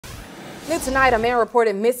New tonight, a man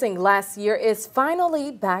reported missing last year is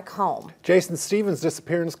finally back home. Jason Stevens'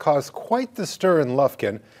 disappearance caused quite the stir in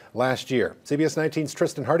Lufkin last year. CBS 19's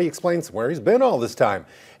Tristan Hardy explains where he's been all this time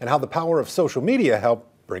and how the power of social media helped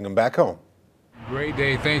bring him back home. Great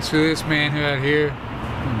day. Thanks for this man out here.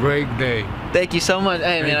 Great day. Thank you so much.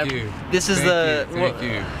 Hey, Thank you. This is Thank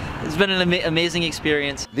you. It's been an amazing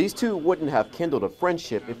experience. These two wouldn't have kindled a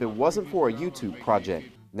friendship if it wasn't for a YouTube project.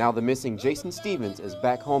 Now the missing Jason Stevens is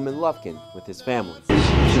back home in Lufkin with his family.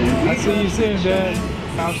 I see you soon, Dad.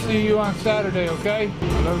 I'll see you on Saturday, okay?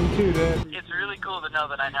 I love you too, Dad. It's really cool to know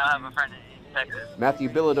that I now have a friend in Texas. Matthew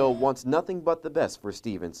Bilodeau wants nothing but the best for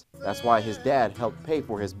Stevens. That's why his dad helped pay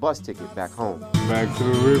for his bus ticket back home. Back to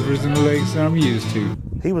the rivers and the lakes that I'm used to.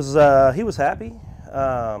 He was happy.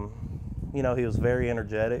 You know, he was very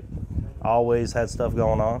energetic. Always had stuff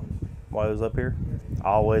going on while he was up here.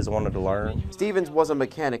 Always wanted to learn. Stevens was a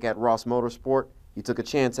mechanic at Ross Motorsport. He took a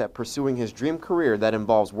chance at pursuing his dream career that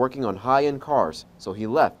involves working on high-end cars, so he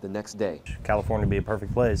left the next day. California would be a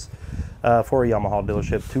perfect place for a Yamaha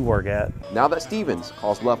dealership to work at. Now that Stevens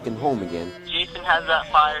calls Lufkin home again, Jason has that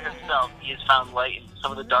fire himself. He has found light in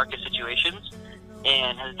some of the darkest situations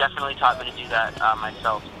and has definitely taught me to do that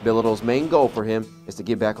myself. Bilodeau's main goal for him is to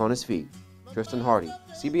get back on his feet. Tristan Hardy,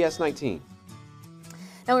 CBS 19.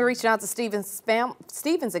 And we reached out to Stevens,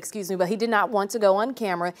 but he did not want to go on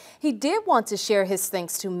camera. He did want to share his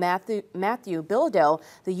thanks to Matthew Bilodeau,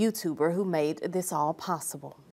 the YouTuber who made this all possible.